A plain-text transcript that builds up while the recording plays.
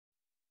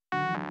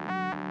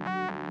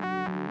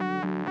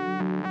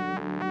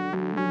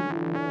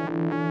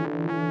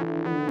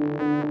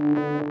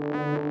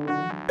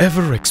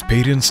Ever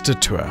experienced a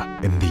tour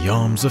in the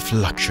arms of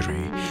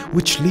luxury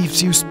which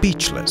leaves you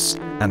speechless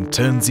and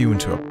turns you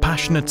into a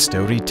passionate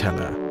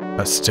storyteller?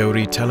 A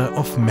storyteller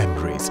of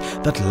memories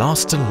that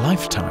last a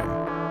lifetime?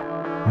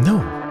 No.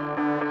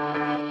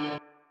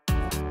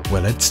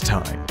 Well, it's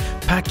time.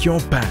 Pack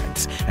your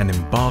bags and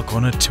embark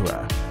on a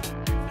tour.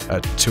 A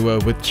tour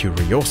with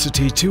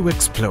curiosity to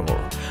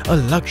explore. A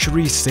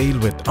luxury sail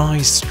with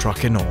eyes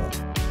struck in awe.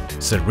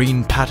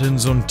 Serene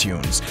patterns on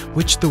dunes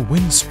which the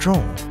winds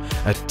draw.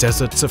 A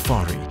desert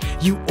safari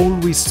you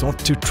always sought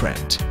to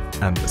tread.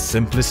 And the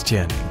simplest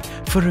yearning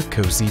for a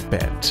cozy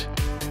bed.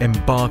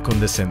 Embark on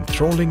this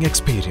enthralling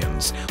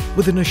experience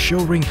with an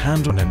assuring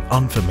hand on an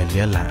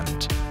unfamiliar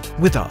land.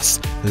 With us,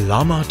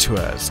 Lama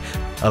Tours,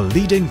 a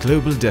leading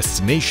global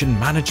destination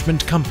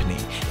management company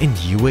in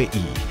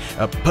UAE,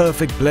 a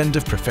perfect blend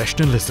of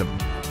professionalism,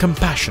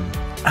 compassion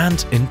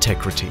and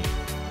integrity.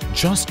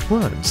 Just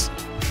words?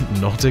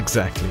 Not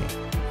exactly.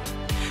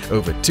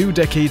 Over 2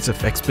 decades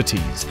of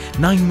expertise,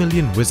 9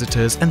 million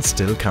visitors and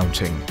still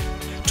counting.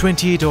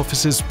 28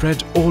 offices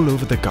spread all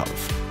over the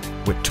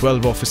Gulf, with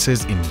 12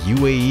 offices in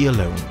UAE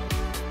alone.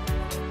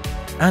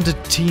 And a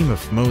team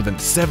of more than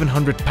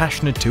 700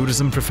 passionate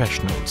tourism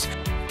professionals,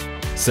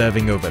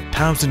 serving over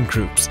 1,000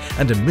 groups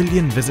and 1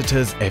 million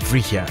visitors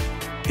every year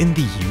in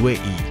the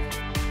UAE.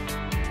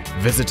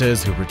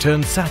 Visitors who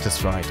return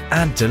satisfied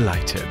and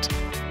delighted.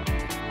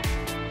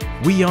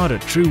 We are a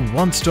true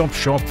one-stop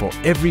shop for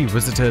every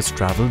visitor's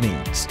travel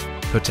needs.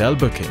 Hotel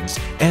bookings,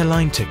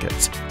 airline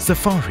tickets,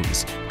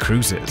 safaris,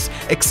 cruises,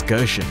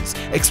 excursions,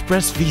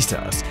 express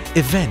visas,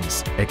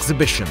 events,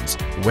 exhibitions,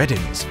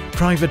 weddings,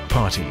 private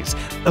parties,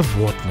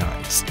 award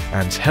nights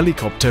and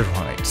helicopter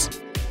rides.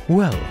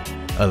 Well,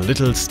 a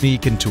little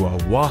sneak into our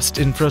vast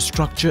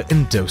infrastructure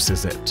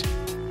endorses it.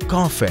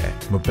 Carfare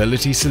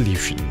Mobility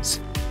Solutions.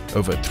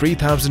 Over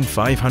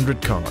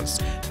 3,500 cars,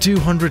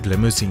 200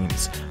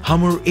 limousines,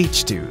 Hummer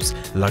H2s,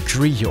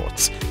 luxury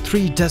yachts,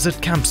 3 desert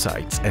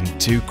campsites and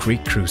 2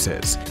 creek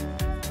cruises.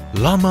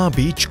 Lama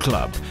Beach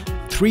Club,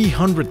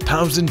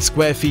 300,000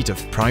 square feet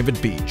of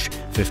private beach,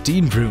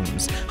 15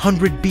 rooms,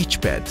 100 beach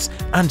beds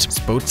and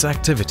sports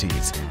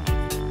activities.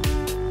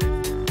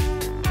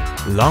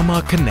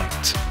 Lama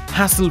Connect,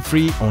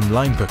 hassle-free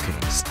online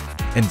bookings,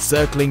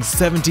 encircling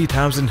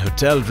 70,000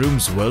 hotel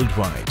rooms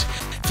worldwide,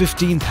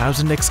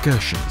 15,000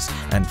 excursions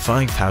and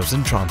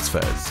 5,000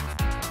 transfers.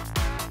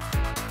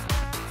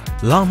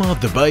 Lama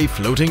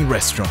Dubai-Floating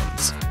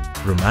Restaurants.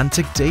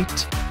 Romantic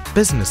date,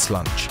 business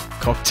lunch,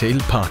 cocktail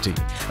party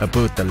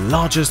aboard the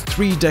largest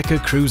 3-decker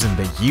cruise in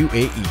the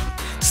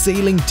UAE,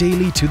 sailing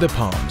daily to the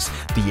Palms,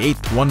 the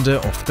 8th wonder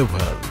of the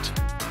world.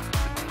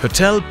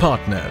 Hotel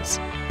partners.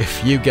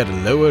 If you get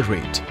a lower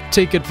rate,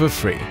 take it for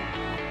free.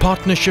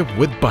 Partnership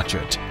with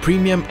budget,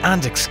 premium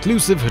and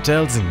exclusive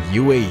hotels in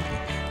UAE.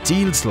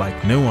 Deals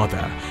like no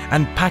other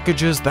and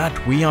packages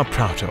that we are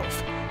proud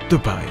of.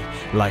 Dubai,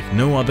 like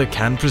no other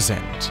can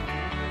present.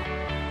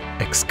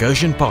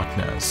 Excursion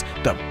partners,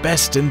 the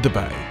best in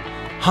Dubai.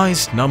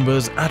 Highest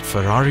numbers at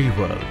Ferrari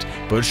World,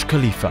 Burj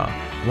Khalifa,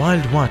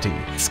 Wild Wadi,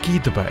 Ski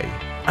Dubai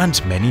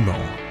and many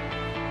more.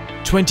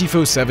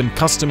 24/7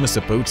 customer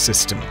support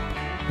system.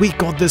 We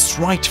got this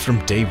right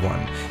from day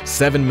one.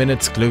 7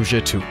 minutes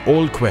closure to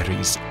all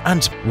queries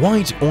and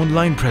wide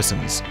online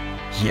presence.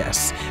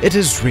 Yes, it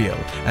is real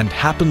and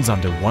happens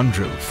under one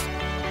roof.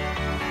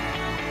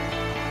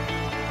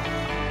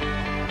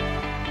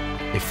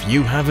 If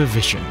you have a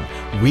vision,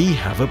 we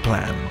have a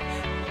plan.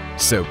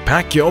 So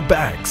pack your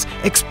bags,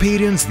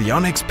 experience the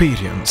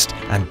unexperienced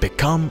and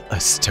become a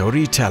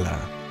storyteller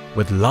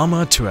with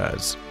Lama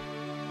Tours.